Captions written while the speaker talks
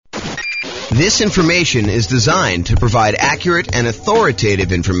This information is designed to provide accurate and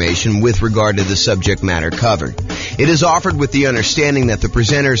authoritative information with regard to the subject matter covered. It is offered with the understanding that the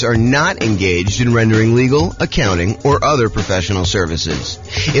presenters are not engaged in rendering legal, accounting, or other professional services.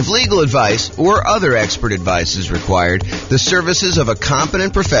 If legal advice or other expert advice is required, the services of a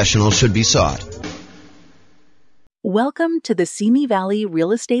competent professional should be sought. Welcome to the Simi Valley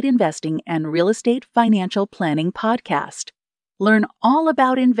Real Estate Investing and Real Estate Financial Planning Podcast. Learn all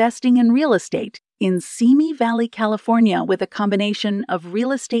about investing in real estate in Simi Valley, California, with a combination of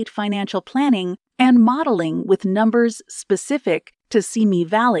real estate financial planning and modeling with numbers specific to Simi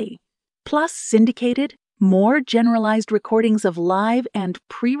Valley, plus syndicated, more generalized recordings of live and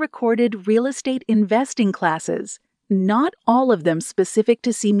pre-recorded real estate investing classes, not all of them specific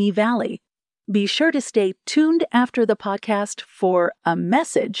to Simi Valley. Be sure to stay tuned after the podcast for a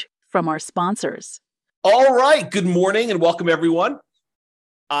message from our sponsors. All right. Good morning and welcome, everyone.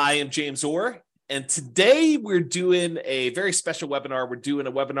 I am James Orr, and today we're doing a very special webinar. We're doing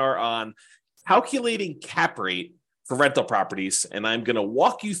a webinar on calculating cap rate for rental properties, and I'm going to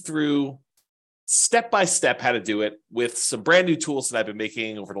walk you through step-by-step how to do it with some brand new tools that I've been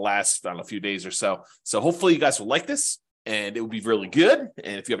making over the last, few days or so. So hopefully you guys will like this, and it will be really good.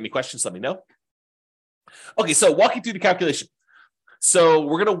 And if you have any questions, let me know. Okay, so walking through the calculation. So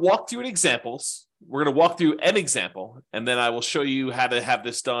we're going to walk through examples. We're going to walk through an example, and then I will show you how to have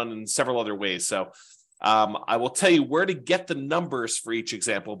this done in several other ways. So I will tell you where to get the numbers for each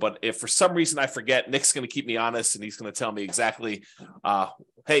example, but if for some reason I forget, Nick's going to keep me honest, and he's going to tell me exactly,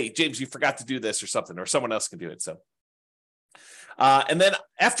 hey, James, you forgot to do this or something, or someone else can do it. So. And then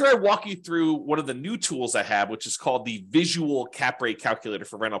after I walk you through one of the new tools I have, which is called the Visual Cap Rate Calculator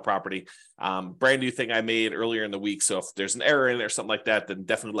for rental property, brand new thing I made earlier in the week. So if there's an error in there or something like that, then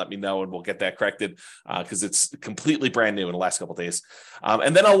definitely let me know and we'll get that corrected because it's completely brand new in the last couple of days.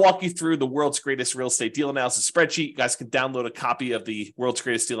 And then I'll walk you through the world's greatest real estate deal analysis spreadsheet. You guys can download a copy of the world's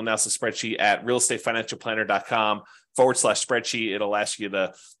greatest deal analysis spreadsheet at realestatefinancialplanner.com/spreadsheet. It'll ask you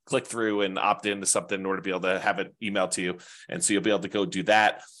to click through and opt into something in order to be able to have it emailed to you. And so you'll be able to go do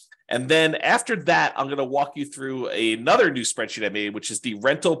that. And then after that, I'm going to walk you through another new spreadsheet I made, which is the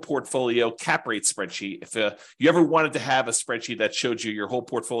rental portfolio cap rate spreadsheet. If you ever wanted to have a spreadsheet that showed you your whole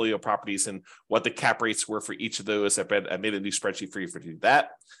portfolio of properties and what the cap rates were for each of those, I made a new spreadsheet for you to do that.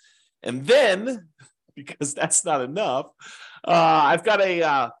 And then, because that's not enough, I've got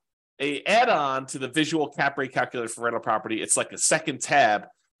a add-on to the Visual Cap Rate Calculator for rental property. It's like a second tab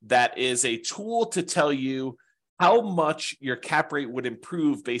that is a tool to tell you how much your cap rate would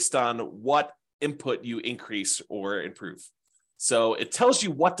improve based on what input you increase or improve. So it tells you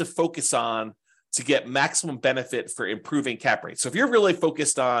what to focus on to get maximum benefit for improving cap rates. So if you're really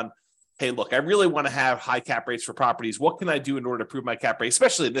focused on, hey, look, I really want to have high cap rates for properties, what can I do in order to improve my cap rate,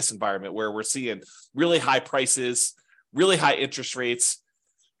 especially in this environment where we're seeing really high prices, really high interest rates,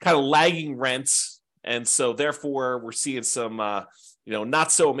 kind of lagging rents. And so therefore we're seeing some,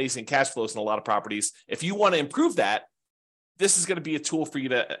 not so amazing cash flows in a lot of properties. If you want to improve that, this is going to be a tool for you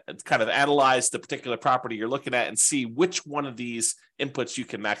to kind of analyze the particular property you're looking at and see which one of these inputs you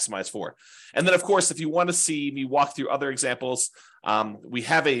can maximize for. And then, of course, if you want to see me walk through other examples, we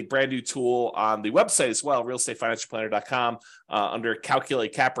have a brand new tool on the website as well, realestatefinancialplanner.com, under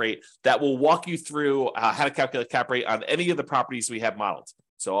Calculate Cap Rate, that will walk you through how to calculate cap rate on any of the properties we have modeled.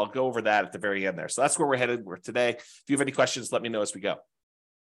 So I'll go over that at the very end there. So that's where we're headed today. If you have any questions, let me know as we go.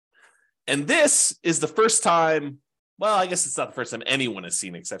 And this is the first time, well, I guess it's not the first time anyone has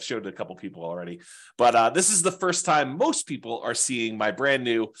seen it because I've showed it to a couple people already. But this is the first time most people are seeing my brand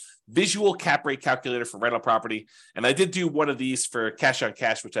new Visual Cap Rate Calculator for rental property. And I did do one of these for cash on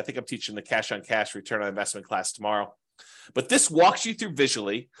cash, which I think I'm teaching the cash on cash return on investment class tomorrow. But this walks you through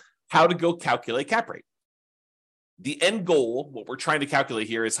visually how to go calculate cap rate. The end goal, what we're trying to calculate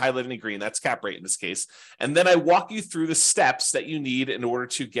here, is highlighted in green. That's cap rate in this case. And then I walk you through the steps that you need in order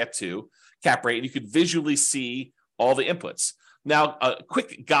to get to cap rate. And you can visually see all the inputs. Now, a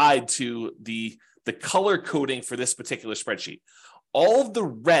quick guide to the color coding for this particular spreadsheet. All of the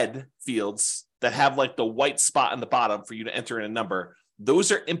red fields that have like the white spot on the bottom for you to enter in a number,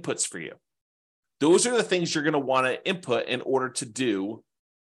 those are inputs for you. Those are the things you're going to want to input in order to do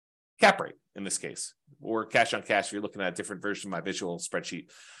cap rate in this case, or cash on cash if you're looking at a different version of my visual spreadsheet.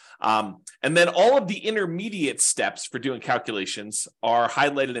 And then all of the intermediate steps for doing calculations are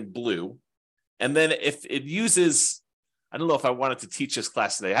highlighted in blue. And then if it uses, I don't know if I wanted to teach this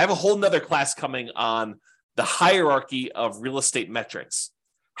class today. I have a whole nother class coming on the hierarchy of real estate metrics,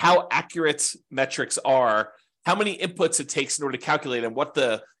 how accurate metrics are, how many inputs it takes in order to calculate, and what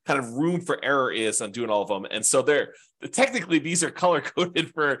the kind of room for error is on doing all of them. And so technically these are color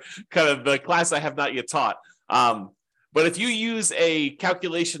coded for kind of the class I have not yet taught. But if you use a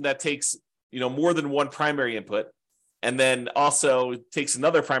calculation that takes, more than one primary input, and then also takes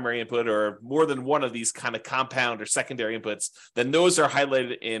another primary input or more than one of these kind of compound or secondary inputs, then those are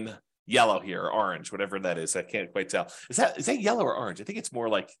highlighted in yellow here, or orange, whatever that is. I can't quite tell. Is that yellow or orange? I think it's more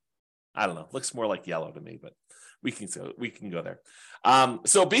like, I don't know, looks more like yellow to me, but we can go there.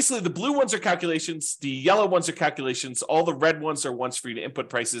 So basically the blue ones are calculations, the yellow ones are calculations, all the red ones are ones for you to input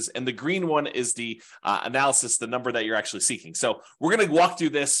prices, and the green one is the analysis, the number that you're actually seeking. So we're going to walk through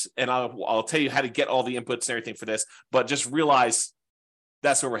this, and I'll tell you how to get all the inputs and everything for this, but just realize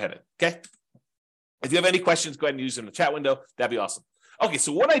that's where we're headed, okay? If you have any questions, go ahead and use them in the chat window. That'd be awesome. Okay,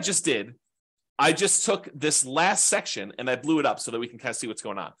 so what I just did, I just took this last section and I blew it up so that we can kind of see what's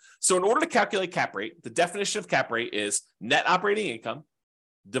going on. So in order to calculate cap rate, the definition of cap rate is net operating income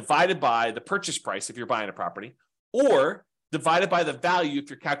divided by the purchase price if you're buying a property, or divided by the value if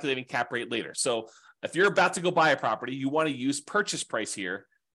you're calculating cap rate later. So if you're about to go buy a property, you want to use purchase price here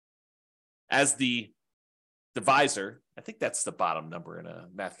as the divisor. I think that's the bottom number in a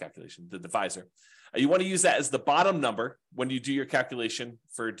math calculation, the divisor. You want to use that as the bottom number when you do your calculation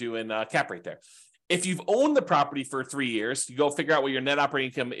for doing cap rate there. If you've owned the property for 3 years, you go figure out what your net operating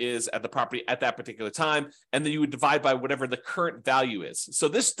income is at the property at that particular time, and then you would divide by whatever the current value is. So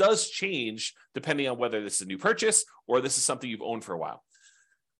this does change depending on whether this is a new purchase or this is something you've owned for a while.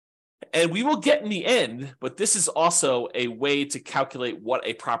 And we will get in the end, but this is also a way to calculate what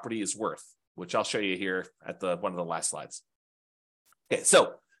a property is worth, which I'll show you here at one of the last slides. Okay,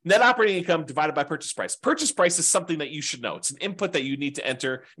 so net operating income divided by purchase price. Purchase price is something that you should know. It's an input that you need to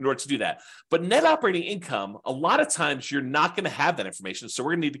enter in order to do that. But net operating income, a lot of times you're not going to have that information, so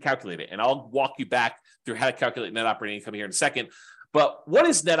we're going to need to calculate it. And I'll walk you back through how to calculate net operating income here in a second. But what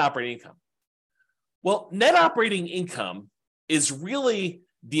is net operating income? Well, net operating income is really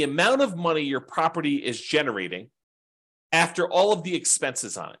the amount of money your property is generating after all of the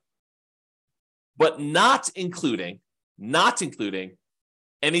expenses on it, but not including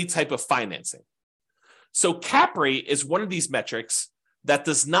any type of financing. So cap rate is one of these metrics that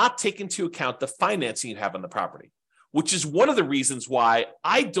does not take into account the financing you have on the property, which is one of the reasons why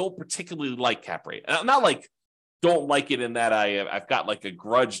I don't particularly like cap rate. And I'm not like, don't like it in that I've got like a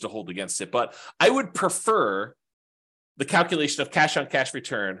grudge to hold against it, but I would prefer the calculation of cash on cash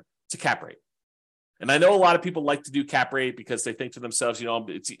return to cap rate. And I know a lot of people like to do cap rate because they think to themselves,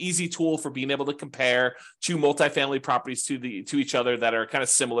 it's an easy tool for being able to compare two multifamily properties to each other that are kind of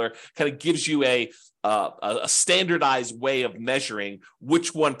similar, kind of gives you a standardized way of measuring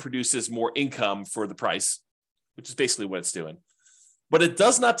which one produces more income for the price, which is basically what it's doing. But it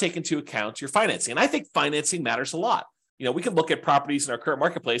does not take into account your financing. And I think financing matters a lot. We can look at properties in our current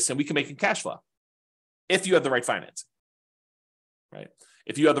marketplace and we can make them cash flow if you have the right financing, right?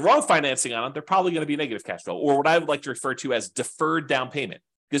 If you have the wrong financing on it, they're probably going to be negative cash flow, or what I would like to refer to as deferred down payment.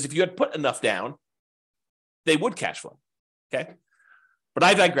 Because if you had put enough down, they would cash flow, okay? But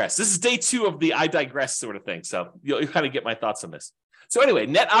I digress. This is day 2 of the I digress sort of thing, so you'll kind of get my thoughts on this. So anyway,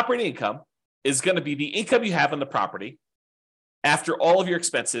 net operating income is going to be the income you have on the property after all of your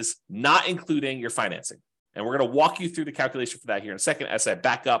expenses, not including your financing. And we're going to walk you through the calculation for that here in a second as I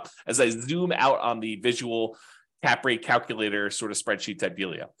back up, as I zoom out on the visual cap rate calculator sort of spreadsheet type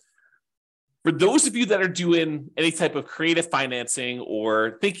dealio. For those of you that are doing any type of creative financing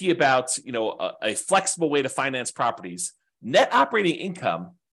or thinking about, a flexible way to finance properties, net operating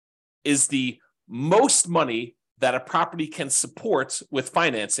income is the most money that a property can support with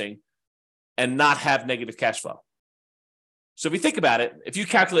financing and not have negative cash flow. So if you think about it, if you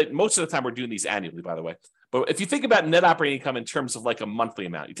calculate, most of the time we're doing these annually, by the way, but if you think about net operating income in terms of like a monthly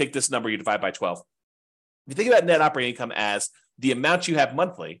amount, you take this number, you divide by 12. If you think about net operating income as the amount you have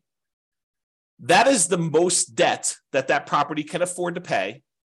monthly, that is the most debt that property can afford to pay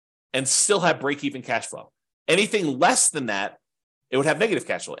and still have break-even cash flow. Anything less than that, it would have negative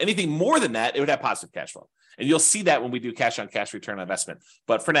cash flow. Anything more than that, it would have positive cash flow. And you'll see that when we do cash on cash return on investment.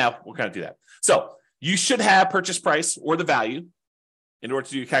 But for now, we're going to do that. So you should have purchase price or the value in order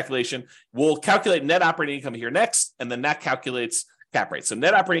to do your calculation. We'll calculate net operating income here next, and then that calculates cap rate. So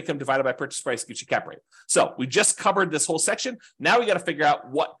net operating income divided by purchase price gives you cap rate. So we just covered this whole section. Now we got to figure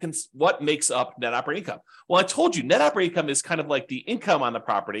out what makes up net operating income. Well, I told you net operating income is kind of like the income on the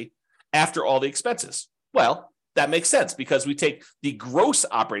property after all the expenses. Well, that makes sense because we take the gross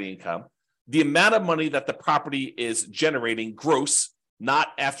operating income, the amount of money that the property is generating gross,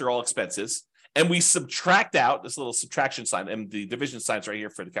 not after all expenses, and we subtract out this little subtraction sign, and the division sign's right here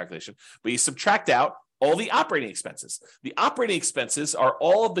for the calculation, but you subtract out all the operating expenses. The operating expenses are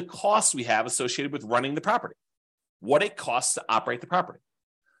all of the costs we have associated with running the property. what it costs to operate the property.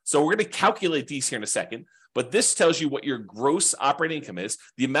 So we're going to calculate these here in a second, but this tells you what your gross operating income is,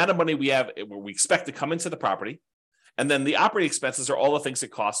 the amount of money we expect to come into the property, and then the operating expenses are all the things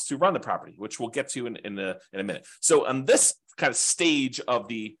it costs to run the property, which we'll get to in a minute. So on this kind of stage of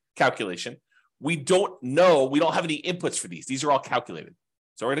the calculation, we don't have any inputs for these. These are all calculated.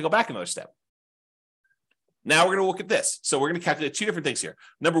 So we're going to go back another step. Now we're going to look at this. So we're going to calculate two different things here.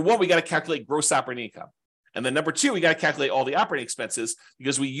 Number one, we got to calculate gross operating income. And then number two, we got to calculate all the operating expenses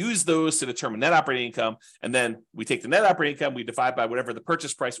because we use those to determine net operating income. And then we take the net operating income, we divide by whatever the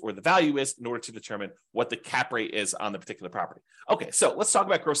purchase price or the value is in order to determine what the cap rate is on the particular property. Okay, so let's talk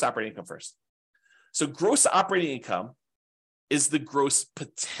about gross operating income first. So gross operating income is the gross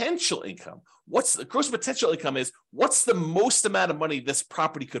potential income. What's the gross potential income is what's the most amount of money this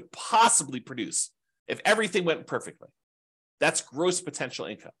property could possibly produce if everything went perfectly. That's gross potential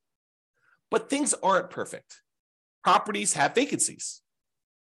income. But things aren't perfect. Properties have vacancies.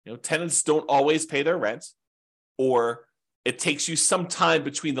 Tenants don't always pay their rent, or it takes you some time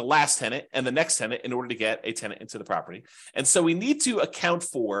between the last tenant and the next tenant in order to get a tenant into the property. And so we need to account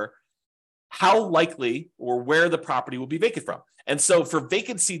for how likely or where the property will be vacant from. And so for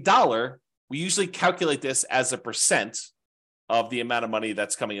vacancy dollar, we usually calculate this as a percent of the amount of money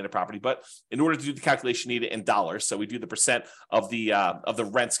that's coming into property. But in order to do the calculation, you need it in dollars. So we do the percent of the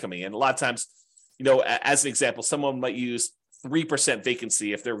rents coming in. A lot of times, as an example, someone might use 3%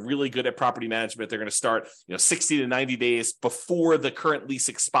 vacancy. If they're really good at property management, they're going to start 60 to 90 days before the current lease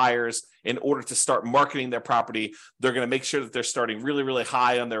expires in order to start marketing their property. They're going to make sure that they're starting really, really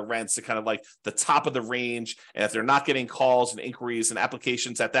high on their rents to kind of like the top of the range. And if they're not getting calls and inquiries and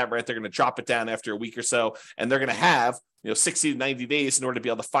applications at that rent, they're going to drop it down after a week or so. And they're going to have 60 to 90 days in order to be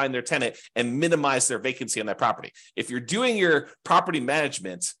able to find their tenant and minimize their vacancy on that property. If you're doing your property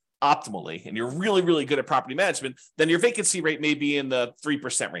management optimally and you're really, really good at property management, then your vacancy rate may be in the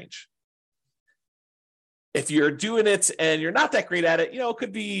 3% range. If you're doing it and you're not that great at it, it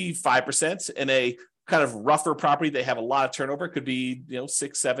could be 5%. In a kind of rougher property, they have a lot of turnover. It could be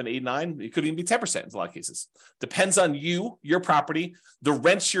 6, 7, 8, 9. It could even be 10% in a lot of cases. Depends on your property, the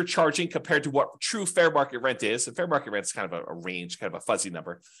rents you're charging compared to what true fair market rent is. And fair market rent is kind of a range, kind of a fuzzy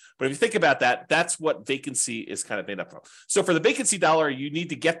number. But if you think about that, that's what vacancy is kind of made up of. So for the vacancy dollar, you need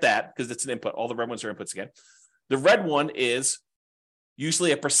to get that because it's an input. All the red ones are inputs again. The red one is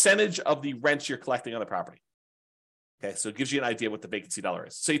usually a percentage of the rent you're collecting on the property. Okay, so it gives you an idea what the vacancy dollar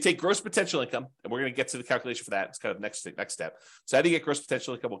is. So you take gross potential income, and we're going to get to the calculation for that. It's kind of next step. So how do you get gross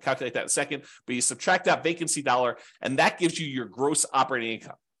potential income? We'll calculate that in a second, but you subtract out vacancy dollar, and that gives you your gross operating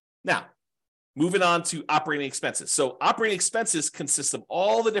income. Now, moving on to operating expenses. So operating expenses consist of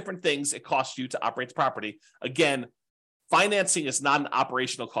all the different things it costs you to operate the property. Again, financing is not an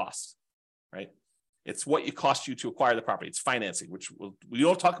operational cost, right? It's what it costs you to acquire the property. It's financing, which we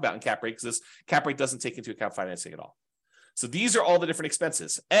don't talk about in cap rate because this cap rate doesn't take into account financing at all. So these are all the different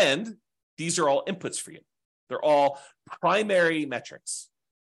expenses, and these are all inputs for you. They're all primary metrics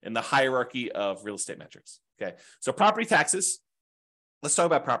in the hierarchy of real estate metrics. Okay, so property taxes. Let's talk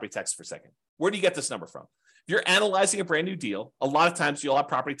about property taxes for a second. Where do you get this number from? If you're analyzing a brand new deal, a lot of times you'll have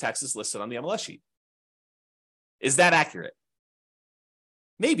property taxes listed on the MLS sheet. Is that accurate?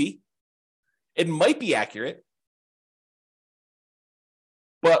 Maybe. It might be accurate.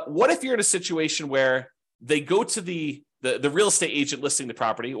 But what if you're in a situation where they go to the real estate agent listing the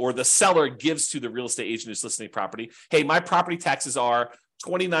property, or the seller gives to the real estate agent who's listing the property, hey, my property taxes are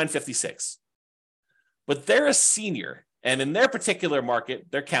 $29.56. But they're a senior, and in their particular market,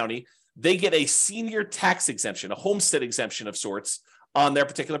 their county, they get a senior tax exemption, a homestead exemption of sorts on their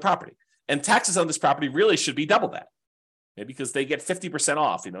particular property. And taxes on this property really should be double that. Okay, because they get 50%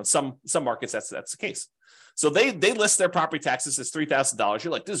 off. In some markets, that's the case. So they list their property taxes as $3,000.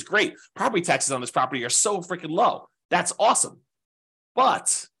 You're like, this is great. Property taxes on this property are so freaking low. That's awesome.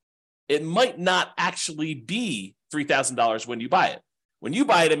 But it might not actually be $3,000 when you buy it. When you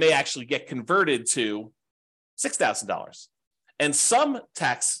buy it, it may actually get converted to $6,000. And some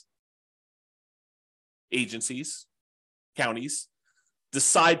tax agencies, counties,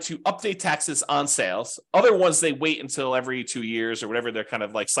 decide to update taxes on sales. Other ones, they wait until every 2 years or whatever their kind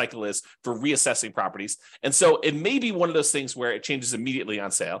of like cycle is for reassessing properties. And so it may be one of those things where it changes immediately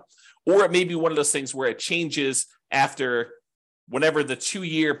on sale, or it may be one of those things where it changes after whenever the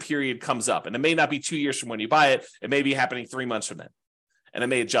 2-year period comes up. And it may not be 2 years from when you buy it. It may be happening 3 months from then. And it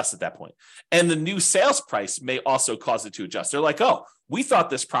may adjust at that point. And the new sales price may also cause it to adjust. They're like, oh, we thought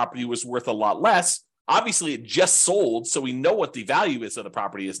this property was worth a lot less. Obviously, it just sold, so we know what the value is of the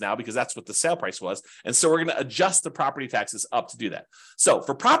property is now because that's what the sale price was. And so we're going to adjust the property taxes up to do that. So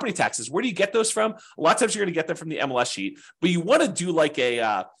for property taxes, where do you get those from? A lot of times you're going to get them from the MLS sheet, but you want to do like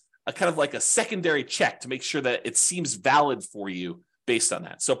a kind of like a secondary check to make sure that it seems valid for you based on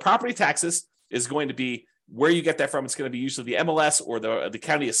that. So property taxes is going to be where you get that from. It's going to be usually the MLS or the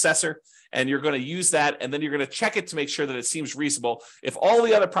county assessor, and you're going to use that, and then you're going to check it to make sure that it seems reasonable. If all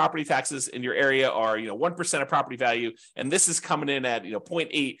the other property taxes in your area are 1% of property value, and this is coming in at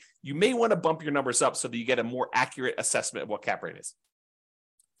 0.8, you may want to bump your numbers up so that you get a more accurate assessment of what cap rate is.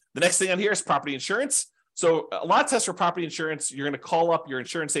 The next thing on here is property insurance. So a lot of tests for property insurance, you're going to call up your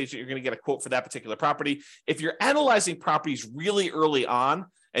insurance agent. You're going to get a quote for that particular property. If you're analyzing properties really early on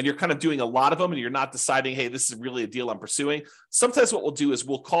and you're kind of doing a lot of them and you're not deciding, hey, this is really a deal I'm pursuing, sometimes what we'll do is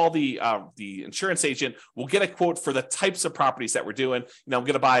we'll call the insurance agent. We'll get a quote for the types of properties that we're doing. I'm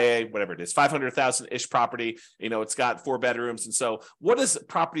going to buy a, whatever it is, 500,000-ish property. It's got 4 bedrooms. And so what is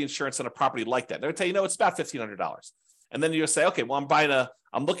property insurance on a property like that? They'll tell you, it's about $1,500. And then you'll say, okay, well,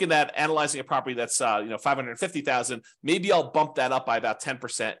 I'm looking at analyzing a property that's, 550,000. Maybe I'll bump that up by about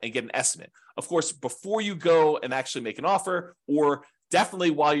 10% and get an estimate. Of course, before you go and actually make an offer, or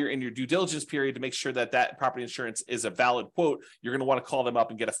definitely while you're in your due diligence period to make sure that that property insurance is a valid quote, you're going to want to call them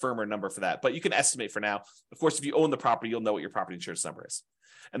up and get a firmer number for that. But you can estimate for now. Of course, if you own the property, you'll know what your property insurance number is.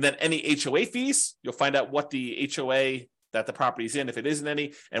 And then any HOA fees, you'll find out what the HOA that the property is in, if it isn't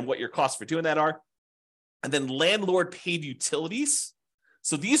any, and what your costs for doing that are. And then landlord paid utilities.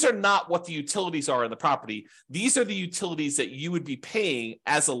 So these are not what the utilities are in the property. These are the utilities that you would be paying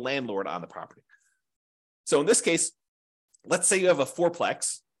as a landlord on the property. So in this case, let's say you have a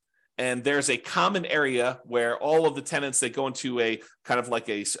fourplex and there's a common area where all of the tenants, they go into a kind of like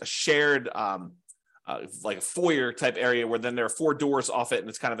a shared, like a foyer type area where then there are 4 doors off it and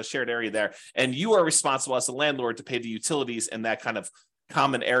it's kind of a shared area there. And you are responsible as a landlord to pay the utilities in that kind of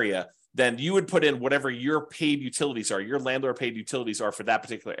common area. Then you would put in whatever your paid utilities are, your landlord paid utilities are for that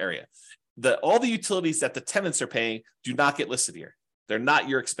particular area. All the utilities that the tenants are paying do not get listed here. They're not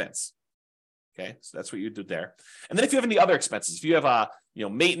your expense. Okay, so that's what you do there. And then if you have any other expenses, if you have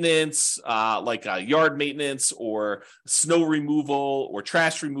maintenance, like yard maintenance or snow removal or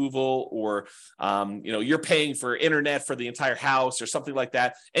trash removal, or you're paying for internet for the entire house or something like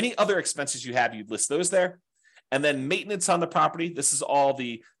that, any other expenses you have, you'd list those there. And then maintenance on the property. This is all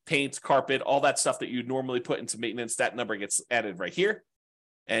the paint, carpet, all that stuff that you'd normally put into maintenance. That number gets added right here.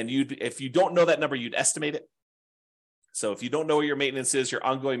 And if you don't know that number, you'd estimate it. So if you don't know what your maintenance is, your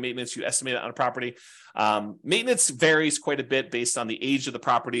ongoing maintenance, you estimate it on a property. Maintenance varies quite a bit based on the age of the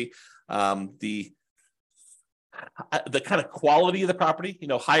property, the kind of quality of the property.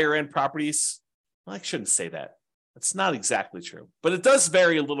 Higher end properties. Well, I shouldn't say that. That's not exactly true, but it does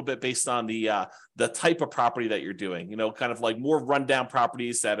vary a little bit based on the type of property that you're doing. Kind of like more rundown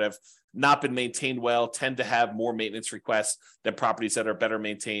properties that have not been maintained well tend to have more maintenance requests than properties that are better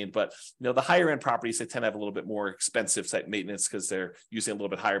maintained. But the higher end properties, they tend to have a little bit more expensive type maintenance because they're using a little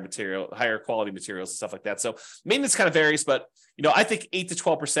bit higher quality materials and stuff like that. So maintenance kind of varies, but I think 8 to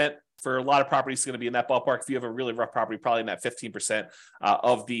 12% for a lot of properties is going to be in that ballpark. If you have a really rough property, probably in that 15%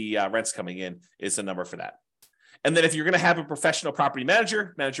 of the rents coming in is the number for that. And then if you're going to have a professional property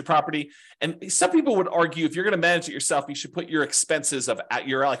manager manage your property, and some people would argue if you're going to manage it yourself, you should put your expenses at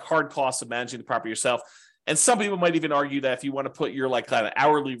your like hard costs of managing the property yourself. And some people might even argue that if you want to put your like kind of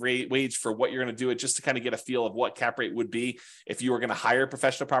hourly wage for what you're going to do it, just to kind of get a feel of what cap rate would be if you were going to hire a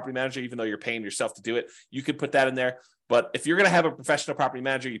professional property manager, even though you're paying yourself to do it, you could put that in there. But if you're going to have a professional property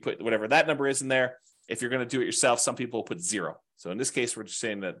manager, you put whatever that number is in there. If you're going to do it yourself, some people will put 0. So in this case, we're just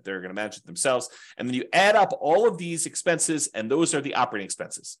saying that they're going to manage it themselves. And then you add up all of these expenses, and those are the operating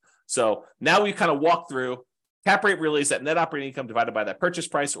expenses. So now we kind of walk through cap rate really is that net operating income divided by that purchase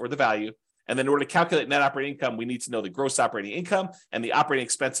price or the value. And then in order to calculate net operating income, we need to know the gross operating income and the operating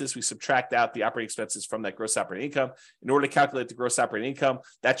expenses. We subtract out the operating expenses from that gross operating income. In order to calculate the gross operating income,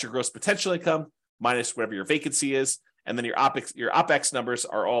 that's your gross potential income minus whatever your vacancy is. And then your OPEX numbers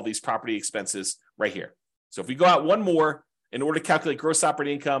are all these property expenses right here. So if we go out one more, in order to calculate gross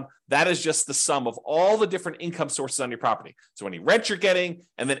operating income, that is just the sum of all the different income sources on your property. So any rent you're getting,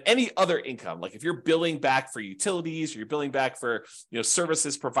 and then any other income, like if you're billing back for utilities, or you're billing back for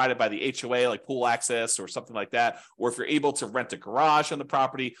services provided by the HOA, like pool access or something like that, or if you're able to rent a garage on the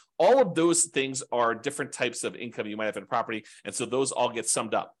property, all of those things are different types of income you might have in a property. And so those all get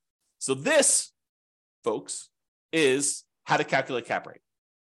summed up. So this, folks, is how to calculate cap rate.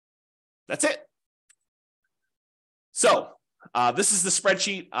 That's it. So this is the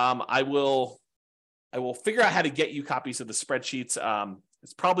spreadsheet. I will figure out how to get you copies of the spreadsheets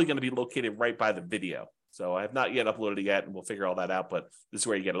It's probably going to be located right by the video. So I have not yet uploaded it yet, and we'll figure all that out, but this is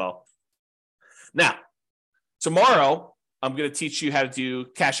where you get it all. Now, tomorrow, I'm going to teach you how to do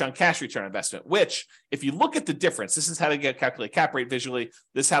cash-on-cash return on investment, which, if you look at the difference, this is how to calculate cap rate visually.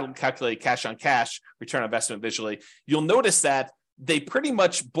 This is how to calculate cash-on-cash return on investment visually. You'll notice that they pretty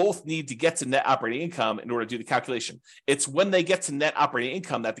much both need to get to net operating income in order to do the calculation. It's when they get to net operating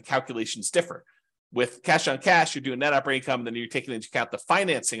income that the calculations differ. With cash-on-cash, you're doing net operating income, and then you're taking into account the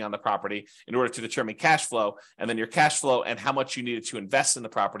financing on the property in order to determine cash flow, and then your cash flow and how much you needed to invest in the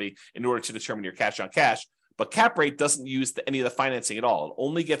property in order to determine your cash-on-cash. But cap rate doesn't use any of the financing at all. It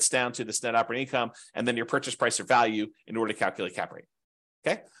only gets down to this net operating income and then your purchase price or value in order to calculate cap rate.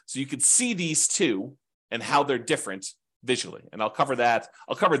 Okay, so you can see these two and how they're different visually. And I'll cover that.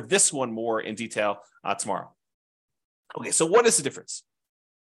 I'll cover this one more in detail tomorrow. Okay, so what is the difference?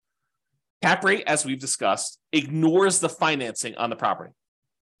 Cap rate, as we've discussed, ignores the financing on the property.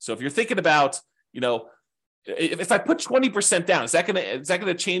 So if you're thinking about, if I put 20% down, is that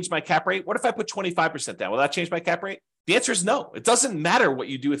gonna change my cap rate? What if I put 25% down? Will that change my cap rate? The answer is no. It doesn't matter what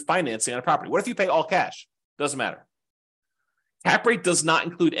you do with financing on a property. What if you pay all cash? Doesn't matter. Cap rate does not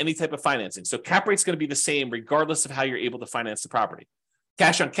include any type of financing. So cap rate's going to be the same regardless of how you're able to finance the property.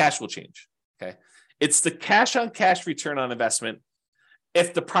 Cash on cash will change. Okay. It's the cash on cash return on investment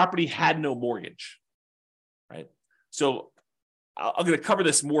if the property had no mortgage, right? So I'm going to cover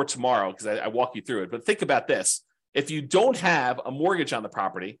this more tomorrow because I walk you through it. But think about this. If you don't have a mortgage on the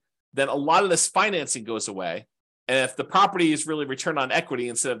property, then a lot of this financing goes away. And if the property is really return on equity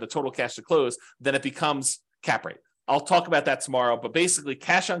instead of the total cash to close, then it becomes cap rate. I'll talk about that tomorrow. But basically,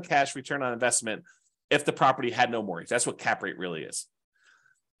 cash on cash return on investment if the property had no mortgage. That's what cap rate really is.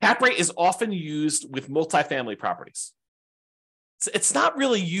 Cap rate is often used with multifamily properties. It's not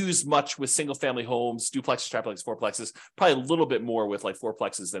really used much with single-family homes, duplexes, triplexes, fourplexes. Probably a little bit more with like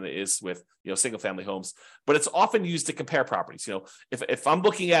fourplexes than it is with single-family homes. But it's often used to compare properties. If I'm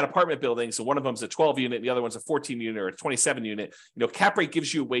looking at apartment buildings, and one of them's a 12-unit, and the other one's a 14-unit or a 27-unit, cap rate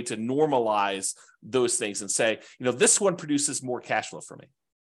gives you a way to normalize those things and say, this one produces more cash flow for me.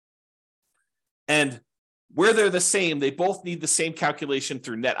 And where they're the same, they both need the same calculation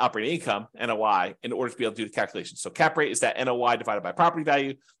through net operating income, NOI, in order to be able to do the calculation. So cap rate is that NOI divided by property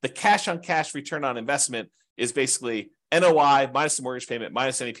value. The cash on cash return on investment is basically NOI minus the mortgage payment,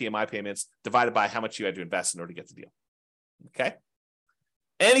 minus any PMI payments, divided by how much you had to invest in order to get the deal. Okay?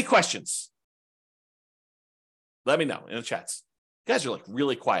 Any questions? Let me know in the chats. You guys are like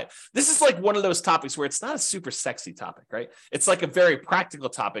really quiet. This is like one of those topics where it's not a super sexy topic, right? It's like a very practical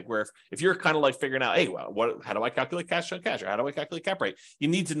topic where if you're kind of like figuring out, hey, well, how do I calculate cash on cash, or how do I calculate cap rate? You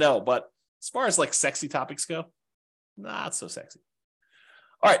need to know. But as far as like sexy topics go, not so sexy.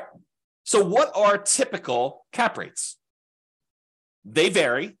 All right. So what are typical cap rates? They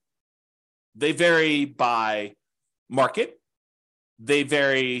vary. They vary by market. They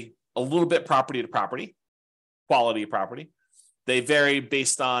vary a little bit property to property, quality of property. They vary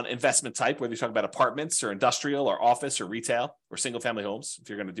based on investment type, whether you're talking about apartments or industrial or office or retail or single family homes, if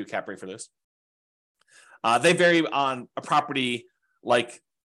you're going to do cap rate for this. They vary on a property like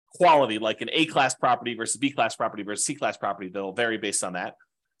quality, like an A-class property versus B-class property versus C-class property. They'll vary based on that.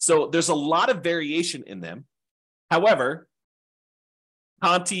 So there's a lot of variation in them. However,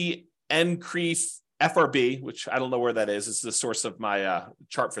 Conti, NCREIF, FRB, which I don't know where that is the source of my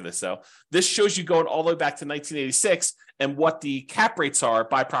chart for this. So this shows you going all the way back to 1986 and what the cap rates are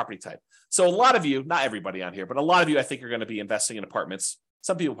by property type. So a lot of you, not everybody on here, but a lot of you, I think, are going to be investing in apartments.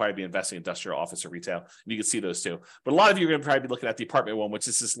 Some people probably be investing in industrial, office, or retail. And you can see those too. But a lot of you are going to probably be looking at the apartment one, which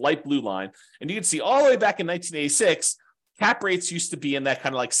is this light blue line. And you can see all the way back in 1986, cap rates used to be in that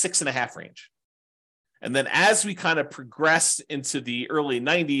kind of like 6.5 range. And then as we kind of progressed into the early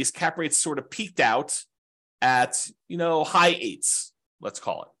 90s, cap rates sort of peaked out at, high 8s, let's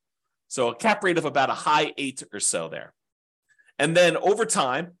call it. So a cap rate of about a high 8 or so there. And then over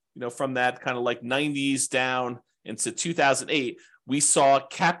time, from that kind of like 90s down into 2008, we saw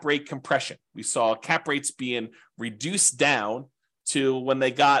cap rate compression. We saw cap rates being reduced down to when they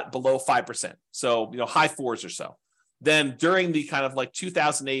got below 5%. So, high 4s or so. Then during the kind of like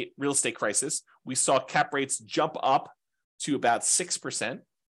 2008 real estate crisis, we saw cap rates jump up to about 6%.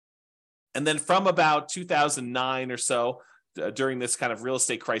 And then from about 2009 or so, during this kind of real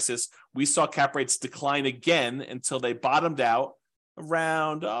estate crisis, we saw cap rates decline again until they bottomed out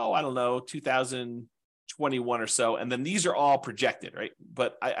around, 2021 or so. And then these are all projected, right?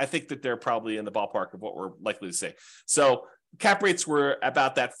 But I think that they're probably in the ballpark of what we're likely to see. So cap rates were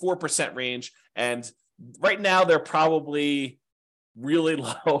about that 4% range. And right now they're probably really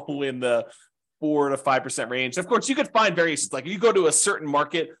low in the 4 to 5% range. Of course, you could find variations. Like you go to a certain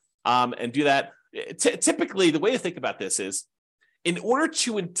market and do that. Typically, the way to think about this is in order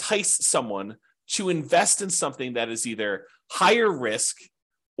to entice someone to invest in something that is either higher risk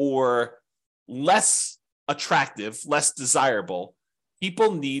or less attractive, less desirable,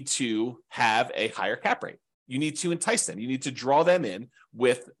 people need to have a higher cap rate. You need to entice them. You need to draw them in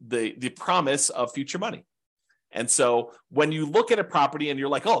with the promise of future money. And so when you look at a property and you're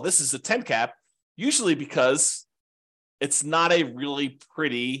like, oh, this is a 10 cap, usually because it's not a really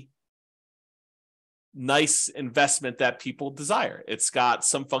pretty, nice investment that people desire. It's got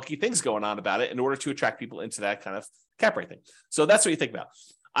some funky things going on about it in order to attract people into that kind of cap rate thing. So that's what you think about.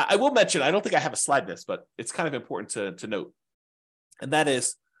 I will mention, I don't think I have a slide this, but it's kind of important to note. And that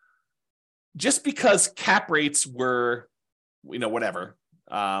is just because cap rates were, whatever,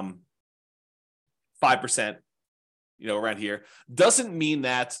 5%, around here, doesn't mean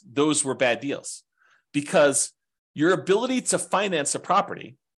that those were bad deals, because your ability to finance a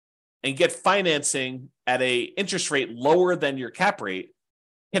property and get financing at a interest rate lower than your cap rate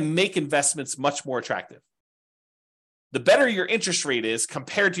can make investments much more attractive. The better your interest rate is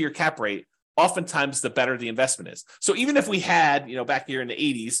compared to your cap rate, oftentimes the better the investment is. So even if we had, back here in the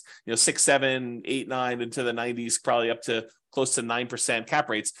 80s, 6, 7, 8, 9 into the 90s, probably up to close to 9% cap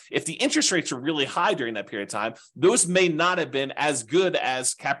rates, if the interest rates are really high during that period of time, those may not have been as good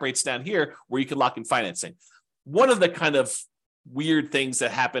as cap rates down here where you could lock in financing. One of the kind of weird things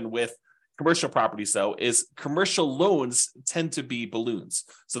that happen with commercial properties, though, is commercial loans tend to be balloons.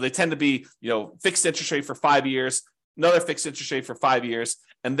 So they tend to be, fixed interest rate for 5 years, another fixed interest rate for 5 years,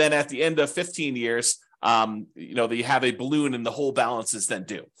 and then at the end of 15 years, they have a balloon and the whole balance is then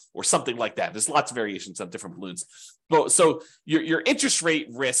due, or something like that. There's lots of variations on different balloons. So your interest rate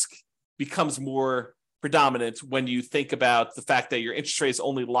risk becomes more predominant when you think about the fact that your interest rate is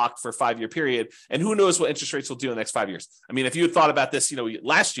only locked for a 5-year period, and who knows what interest rates will do in the next 5 years. I mean, if you had thought about this,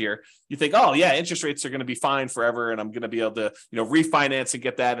 last year, you think, oh yeah, interest rates are going to be fine forever, and I'm going to be able to, refinance and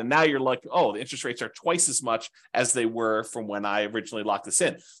get that. And now you're like, oh, the interest rates are twice as much as they were from when I originally locked this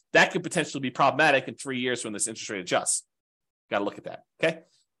in. That could potentially be problematic in 3 years when this interest rate adjusts. Got to look at that. Okay,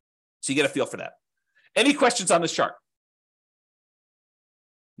 so you get a feel for that. Any questions on this chart?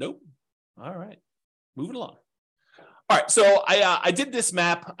 Nope. All right. Moving along. All right, so I did this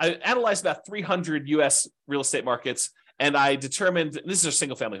map. I analyzed about 300 U.S. real estate markets, and I determined, this is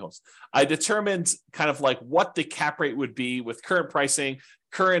single-family homes. I determined kind of like what the cap rate would be with current pricing,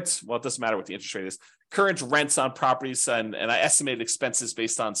 it doesn't matter what the interest rate is, current rents on properties, and I estimated expenses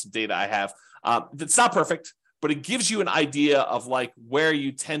based on some data I have. It's not perfect, but it gives you an idea of like where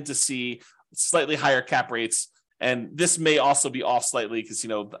you tend to see slightly higher cap rates. And this may also be off slightly because,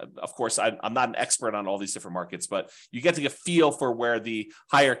 of course, I'm not an expert on all these different markets, but you get to get a feel for where the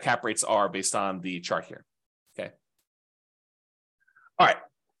higher cap rates are based on the chart here. Okay. All right.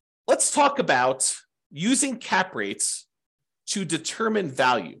 Let's talk about using cap rates to determine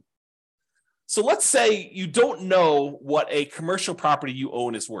value. So let's say you don't know what a commercial property you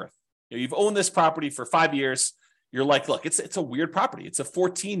own is worth. You've owned this property for 5 years. You're like, look, it's a weird property. It's a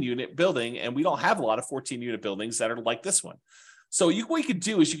 14-unit building, and we don't have a lot of 14-unit buildings that are like this one. So what you could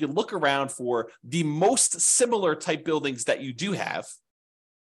do is you could look around for the most similar type buildings that you do have.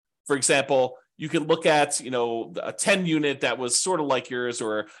 For example, you could look at, a 10-unit that was sort of like yours,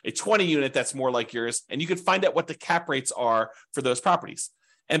 or a 20-unit that's more like yours, and you could find out what the cap rates are for those properties.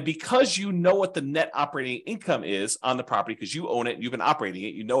 And because you know what the net operating income is on the property, because you own it, you've been operating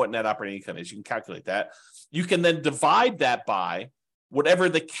it, you know what net operating income is, you can calculate that. You can then divide that by whatever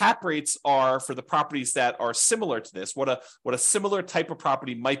the cap rates are for the properties that are similar to this, what a similar type of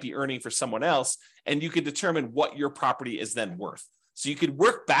property might be earning for someone else, and you can determine what your property is then worth. So you could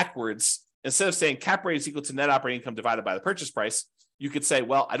work backwards. Instead of saying cap rate is equal to net operating income divided by the purchase price, you could say,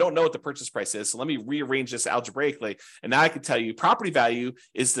 well, I don't know what the purchase price is, so let me rearrange this algebraically. And now I can tell you property value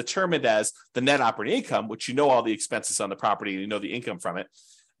is determined as the net operating income, which you know all the expenses on the property and you know the income from it,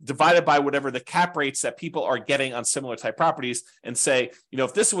 divided by whatever the cap rates that people are getting on similar type properties, and say,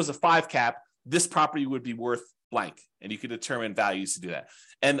 if this was a 5 cap, this property would be worth blank. And you can determine values to do that.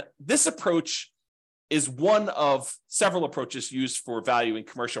 And this approach is one of several approaches used for valuing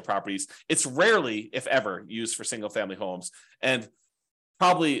commercial properties. It's rarely, if ever, used for single family homes. And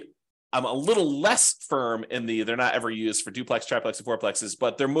probably I'm a little less firm in they're not ever used for duplex, triplex, and fourplexes,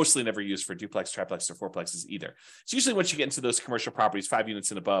 but they're mostly never used for duplex, triplex, or fourplexes either. It's usually once you get into those commercial properties, 5 units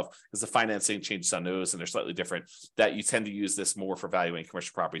and above, because the financing changes on those and they're slightly different, that you tend to use this more for valuing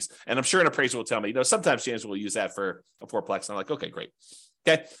commercial properties. And I'm sure an appraiser will tell me, sometimes James will use that for a fourplex. And I'm like, okay, great.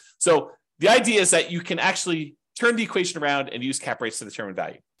 Okay. So the idea is that you can actually turn the equation around and use cap rates to determine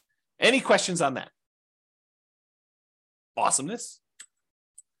value. Any questions on that? Awesomeness.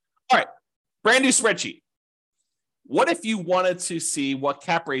 All right, brand new spreadsheet. What if you wanted to see what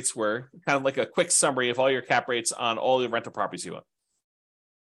cap rates were, kind of like a quick summary of all your cap rates on all the rental properties you own?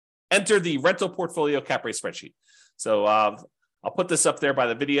 Enter the rental portfolio cap rate spreadsheet. So I'll put this up there by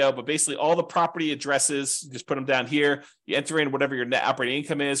the video, but basically all the property addresses, just put them down here. You enter in whatever your net operating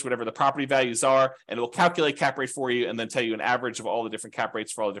income is, whatever the property values are, and it will calculate cap rate for you and then tell you an average of all the different cap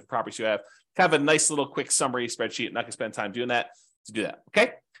rates for all the different properties you have. Kind of a nice little quick summary spreadsheet. I'm not going to spend time doing that to do that.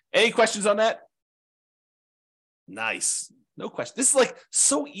 Okay. Any questions on that? Nice. No question. This is like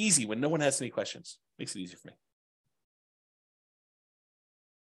so easy when no one has any questions. Makes it easier for me.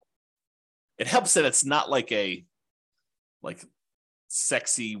 It helps that it's not like a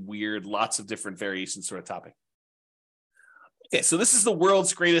sexy, weird, lots of different variations sort of topic. Okay, so this is the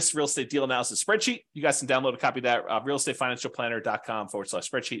world's greatest real estate deal analysis spreadsheet. You guys can download a copy of that,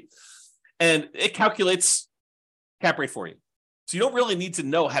 realestatefinancialplanner.com/spreadsheet. And it calculates cap rate for you. So you don't really need to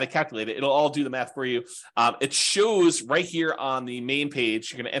know how to calculate it. It'll all do the math for you. It shows right here on the main page.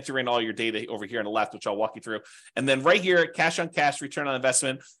 You're going to enter in all your data over here on the left, which I'll walk you through. And then right here, cash on cash return on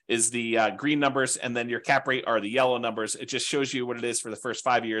investment is the green numbers. And then your cap rate are the yellow numbers. It just shows you what it is for the first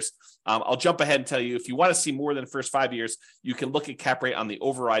 5 years. I'll jump ahead and tell you, if you want to see more than the first 5 years, you can look at cap rate on the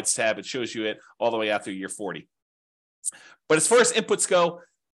overrides tab. It shows you it all the way out through year 40. But as far as inputs go,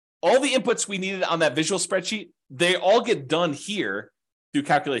 all the inputs we needed on that visual spreadsheet, they all get done here through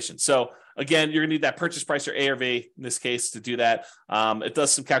calculations. So again, you're gonna need that purchase price or ARV in this case to do that. It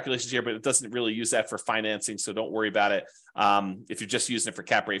does some calculations here, but it doesn't really use that for financing. So don't worry about it. If you're just using it for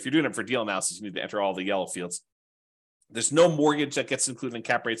cap rate, if you're doing it for deal analysis, you need to enter all the yellow fields. There's no mortgage that gets included in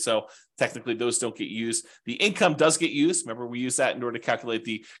cap rate, so technically those don't get used. The income does get used. Remember, we use that in order to calculate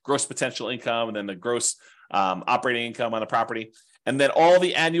the gross potential income and then the gross operating income on the property. And then all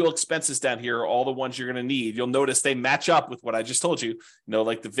the annual expenses down here are all the ones you're going to need. You'll notice they match up with what I just told you. You know,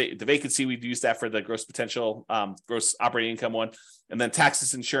 like the vacancy, we'd use that for the gross potential, gross operating income one. And then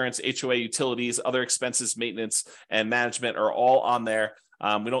taxes, insurance, HOA, utilities, other expenses, maintenance, and management are all on there.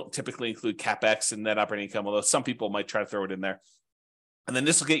 We don't typically include CapEx and net operating income, although some people might try to throw it in there. And then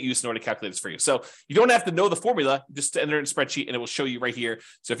this will get used in order to calculate this for you. So you don't have to know the formula, just enter it in a spreadsheet and it will show you right here.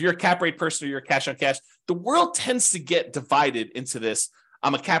 So if you're a cap rate person or you're a cash on cash, the world tends to get divided into this.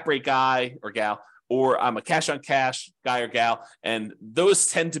 I'm a cap rate guy or gal, or I'm a cash on cash guy or gal. And those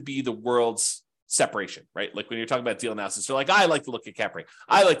tend to be the world's separation, right? Like when you're talking about deal analysis, you're like, I like to look at cap rate.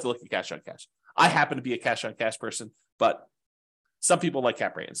 I like to look at cash on cash. I happen to be a cash on cash person, but some people like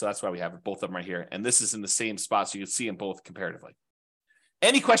cap rate. And so that's why we have both of them right here. And this is in the same spot. So you can see them both comparatively.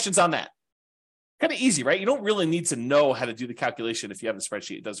 Any questions on that? Kind of easy, right? You don't really need to know how to do the calculation. If you have the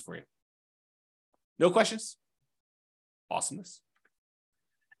spreadsheet, it does it for you. No questions? Awesomeness.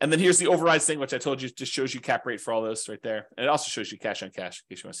 And then here's the overrides thing, which I told you just shows you cap rate for all those right there. And it also shows you cash on cash,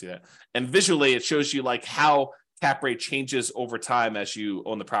 in case you want to see that. And visually, it shows you like how cap rate changes over time as you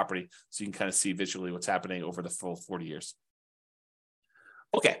own the property. So you can kind of see visually what's happening over the full 40 years.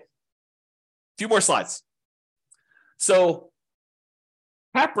 Okay. A few more slides. So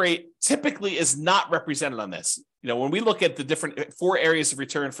cap rate typically is not represented on this. You know, when we look at the different 4 areas of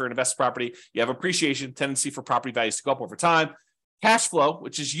return for an investment property, you have appreciation, tendency for property values to go up over time, cash flow,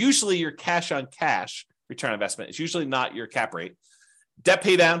 which is usually your cash on cash return on investment. It's usually not your cap rate. Debt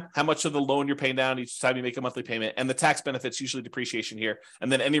pay down, how much of the loan you're paying down each time you make a monthly payment, and the tax benefits, usually depreciation here,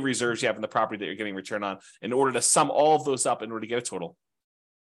 and then any reserves you have in the property that you're getting return on in order to sum all of those up in order to get a total.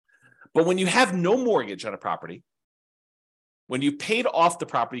 But when you have no mortgage on a property, when you paid off the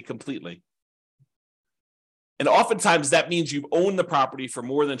property completely, and oftentimes that means you've owned the property for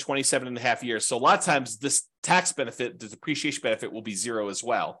more than 27 and a half years. So a lot of times this tax benefit, the depreciation benefit will be zero as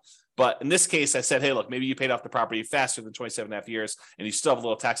well. But in this case, I said, hey, look, maybe you paid off the property faster than 27 and a half years and you still have a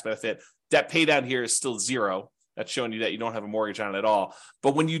little tax benefit. Debt pay down here is still zero. That's showing you that you don't have a mortgage on it at all.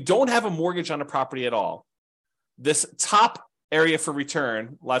 But when you don't have a mortgage on a property at all, this top area for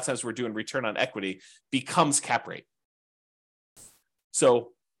return, a lot of times we're doing return on equity, becomes cap rate.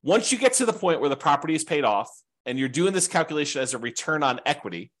 So once you get to the point where the property is paid off and you're doing this calculation as a return on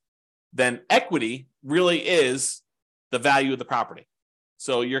equity, then equity really is the value of the property.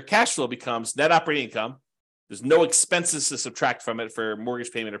 So your cash flow becomes net operating income. There's no expenses to subtract from it for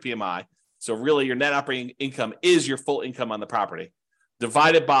mortgage payment or PMI. So really your net operating income is your full income on the property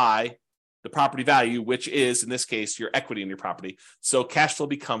divided by the property value, which is in this case, your equity in your property. So cash flow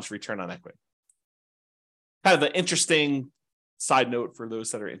becomes return on equity. Kind of an interesting side note for those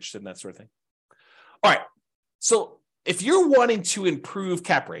that are interested in that sort of thing. All right. So if you're wanting to improve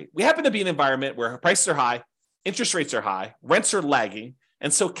cap rate, we happen to be in an environment where prices are high, interest rates are high, rents are lagging,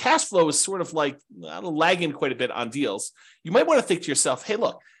 And so cash flow is sort of like lagging quite a bit on deals. You might want to think to yourself, hey,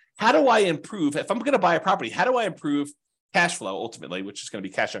 look, how do I improve? If I'm going to buy a property, how do I improve cash flow ultimately, which is going to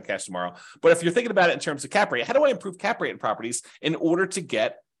be cash on cash tomorrow? But if you're thinking about it in terms of cap rate, how do I improve cap rate in properties in order to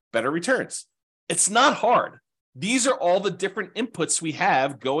get better returns? It's not hard. These are all the different inputs we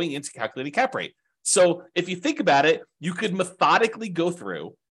have going into calculating cap rate. So if you think about it, you could methodically go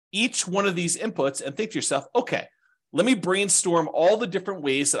through each one of these inputs and think to yourself, okay, let me brainstorm all the different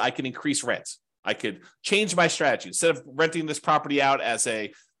ways that I can increase rent. I could change my strategy. Instead of renting this property out as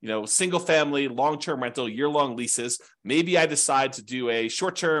a single family, long-term rental, year-long leases, maybe I decide to do a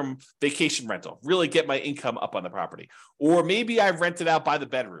short-term vacation rental, really get my income up on the property. Or maybe I rent it out by the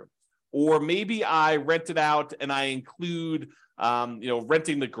bedroom. Or maybe I rent it out and I include,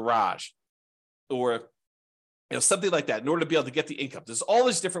 renting the garage or something like that in order to be able to get the income. There's all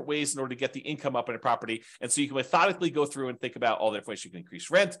these different ways in order to get the income up in a property. And so you can methodically go through and think about all the different ways you can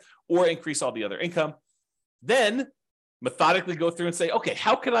increase rent or increase all the other income. Then methodically go through and say, okay,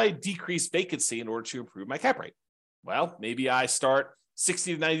 how can I decrease vacancy in order to improve my cap rate? Well, maybe I start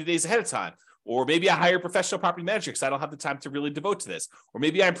 60 to 90 days ahead of time. Or maybe I hire a professional property manager because I don't have the time to really devote to this. Or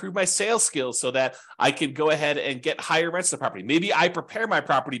maybe I improve my sales skills so that I can go ahead and get higher rents to the property. Maybe I prepare my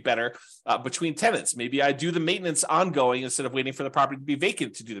property better between tenants. Maybe I do the maintenance ongoing instead of waiting for the property to be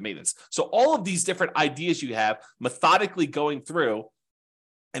vacant to do the maintenance. So all of these different ideas you have methodically going through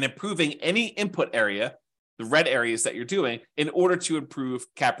and improving any input area, the red areas that you're doing, in order to improve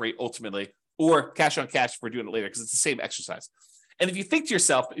cap rate ultimately, or cash on cash if we're doing it later, because it's the same exercise. And if you think to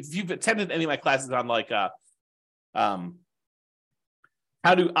yourself, if you've attended any of my classes on how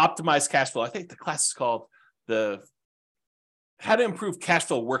to optimize cash flow, I think the class is called the How to Improve Cash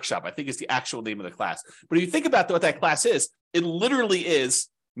Flow Workshop, I think is the actual name of the class. But if you think about what that class is, it literally is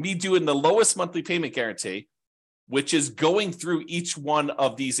me doing the lowest monthly payment guarantee, which is going through each one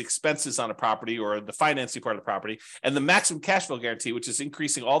of these expenses on a property or the financing part of the property, and the maximum cash flow guarantee, which is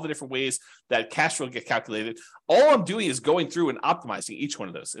increasing all the different ways that cash flow get calculated. All I'm doing is going through and optimizing each one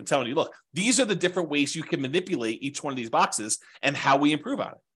of those and telling you, look, these are the different ways you can manipulate each one of these boxes and how we improve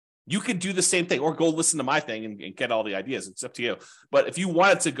on it. You could do the same thing or go listen to my thing and get all the ideas. It's up to you. But if you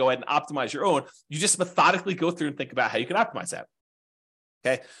wanted to go ahead and optimize your own, you just methodically go through and think about how you can optimize that.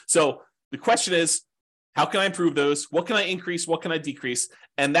 Okay. So the question is, how can I improve those? What can I increase? What can I decrease?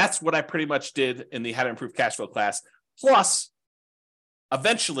 And that's what I pretty much did in the How to Improve Cash Flow class. Plus,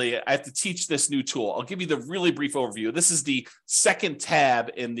 eventually, I have to teach this new tool. I'll give you the really brief overview. This is the second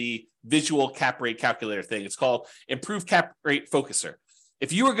tab in the visual cap rate calculator thing. It's called Improve Cap Rate Focuser.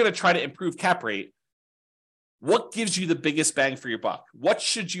 If you are going to try to improve cap rate, what gives you the biggest bang for your buck? What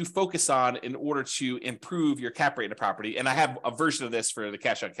should you focus on in order to improve your cap rate in a property? And I have a version of this for the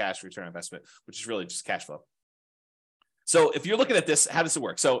cash on cash return on investment, which is really just cash flow. So if you're looking at this, how does it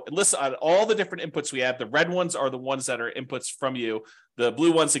work? So it lists on all the different inputs we have. The red ones are the ones that are inputs from you. The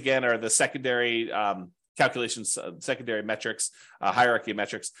blue ones, again, are the secondary calculations, secondary metrics, hierarchy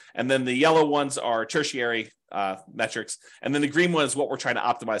metrics. And then the yellow ones are tertiary metrics. And then the green one is what we're trying to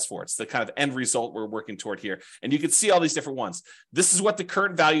optimize for. It's the kind of end result we're working toward here. And you can see all these different ones. This is what the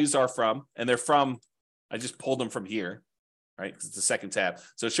current values are from. And they're from, I just pulled them from here, right? Because it's the second tab.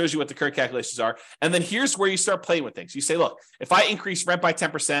 So it shows you what the current calculations are. And then here's where you start playing with things. You say, look, if I increase rent by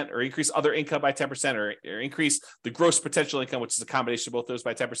 10% or increase other income by 10% or increase the gross potential income, which is a combination of both those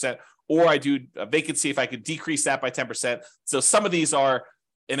by 10%, or I do a vacancy, if I could decrease that by 10%. So some of these are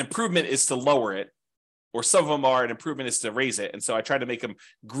an improvement is to lower it, or some of them are an improvement is to raise it. And so I try to make them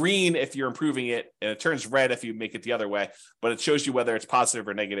green if you're improving it, and it turns red if you make it the other way. But it shows you whether it's positive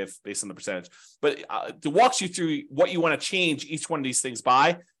or negative based on the percentage. But it walks you through what you want to change each one of these things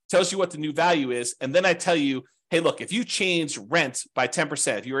by, tells you what the new value is. And then I tell you, hey, look, if you change rent by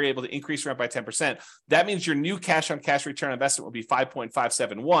 10%, if you were able to increase rent by 10%, that means your new cash on cash return on investment will be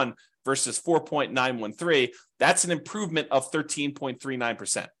 5.571 versus 4.913. That's an improvement of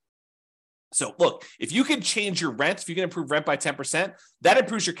 13.39%. So look, if you can change your rent, if you can improve rent by 10%, that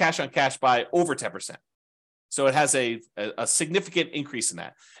improves your cash on cash by over 10%. So it has a significant increase in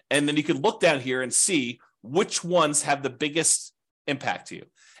that. And then you can look down here and see which ones have the biggest impact to you.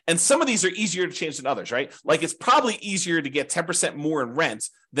 And some of these are easier to change than others, right? Like it's probably easier to get 10% more in rent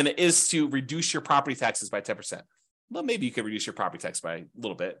than it is to reduce your property taxes by 10%. well, maybe you can reduce your property tax by a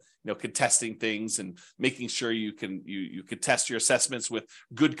little bit, contesting things and making sure you contest your assessments with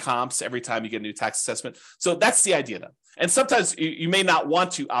good comps every time you get a new tax assessment. So that's the idea though. And sometimes you may not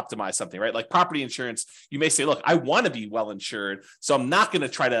want to optimize something, right? Like property insurance, you may say, look, I want to be well insured, so I'm not going to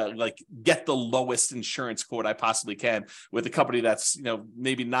try to get the lowest insurance quote I possibly can with a company that's,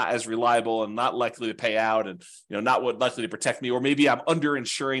 maybe not as reliable and not likely to pay out and, not likely to protect me, or maybe I'm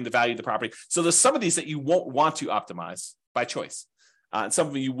underinsuring the value of the property. So there's some of these that you won't want to optimize by choice. And some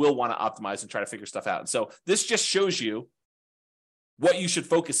of them you will want to optimize and try to figure stuff out. And so this just shows you what you should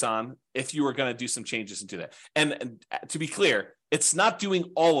focus on if you are going to do some changes into that. And to be clear, it's not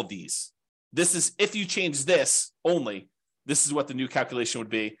doing all of these. This is if you change this only, this is what the new calculation would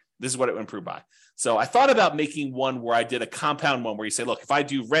be. This is what it would improve by. So I thought about making one where I did a compound one where you say, look, if I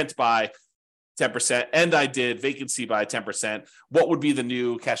do rent by 10% and I did vacancy by 10%, what would be the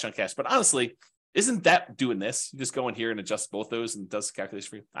new cash on cash? But honestly, isn't that doing this? You just go in here and adjust both those and it does the calculation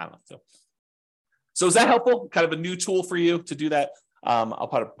for you. I don't know. So is that helpful? Kind of a new tool for you to do that? I'll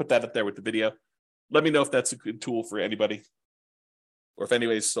probably put that up there with the video. Let me know if that's a good tool for anybody or if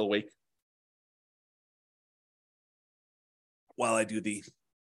anybody's still awake while I do the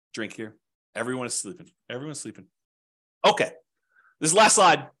drink here. Everyone is sleeping. Everyone's sleeping. Okay. This last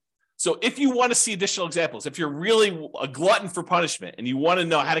slide. So if you want to see additional examples, if you're really a glutton for punishment and you want to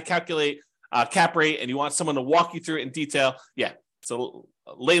know how to calculate cap rate and you want someone to walk you through it in detail, yeah. So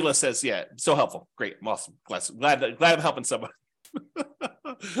Layla says, yeah, so helpful. Great. Awesome. Glad I'm helping somebody.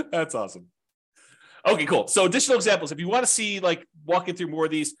 That's awesome. Okay, cool. So additional examples. If you want to see walking through more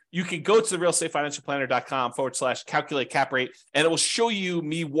of these, you can go to the realestateFinancialPlanner.com/calculate cap rate, and it will show you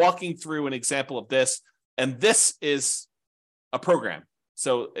me walking through an example of this. And this is a program.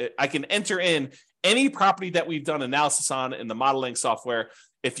 So I can enter in any property that we've done analysis on in the modeling software.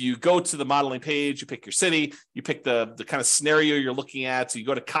 If you go to the modeling page, you pick your city, you pick the kind of scenario you're looking at. So you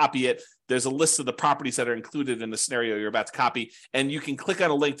go to copy it. There's a list of the properties that are included in the scenario you're about to copy. And you can click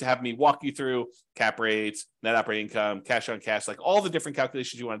on a link to have me walk you through cap rates, net operating income, cash on cash, all the different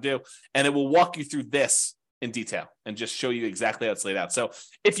calculations you want to do. And it will walk you through this in detail and just show you exactly how it's laid out. So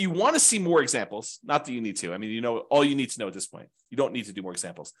if you want to see more examples, not that you need to, all you need to know at this point, you don't need to do more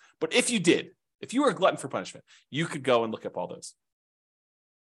examples. But if you were a glutton for punishment, you could go and look up all those.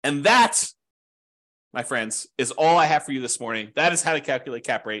 And that, my friends, is all I have for you this morning. That is how to calculate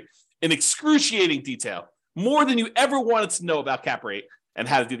cap rate in excruciating detail, more than you ever wanted to know about cap rate and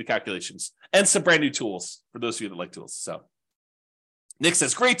how to do the calculations, and some brand new tools for those of you that like tools. So Nick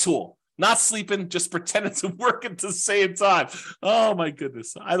says, great tool. Not sleeping, just pretending to work at the same time. Oh, my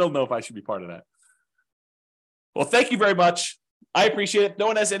goodness. I don't know if I should be part of that. Well, thank you very much. I appreciate it. No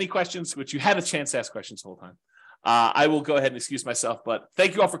one has any questions, which you had a chance to ask questions the whole time. I will go ahead and excuse myself, but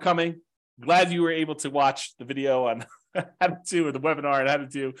thank you all for coming. Glad you were able to watch the video on how to do, or the webinar on how to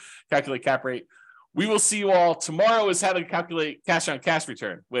do calculate cap rate. We will see you all. Tomorrow is how to calculate cash on cash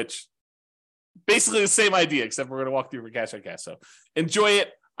return, which basically the same idea, except we're going to walk through for cash on cash. So enjoy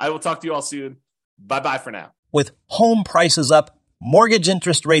it. I will talk to you all soon. Bye-bye for now. With home prices up, mortgage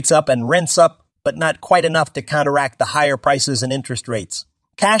interest rates up, and rents up, but not quite enough to counteract the higher prices and interest rates,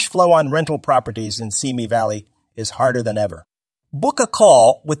 cash flow on rental properties in Simi Valley is harder than ever. Book a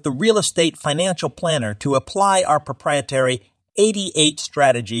call with the Real Estate Financial Planner to apply our proprietary 88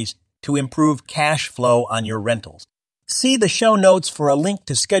 strategies to improve cash flow on your rentals. See the show notes for a link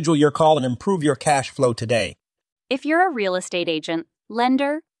to schedule your call and improve your cash flow today. If you're a real estate agent,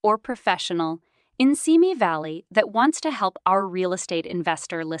 lender, or professional in Simi Valley that wants to help our real estate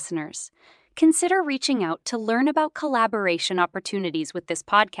investor listeners, consider reaching out to learn about collaboration opportunities with this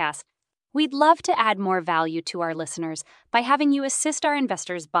podcast. We'd love to add more value to our listeners by having you assist our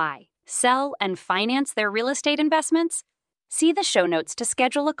investors buy, sell, and finance their real estate investments. See the show notes to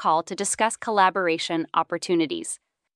schedule a call to discuss collaboration opportunities.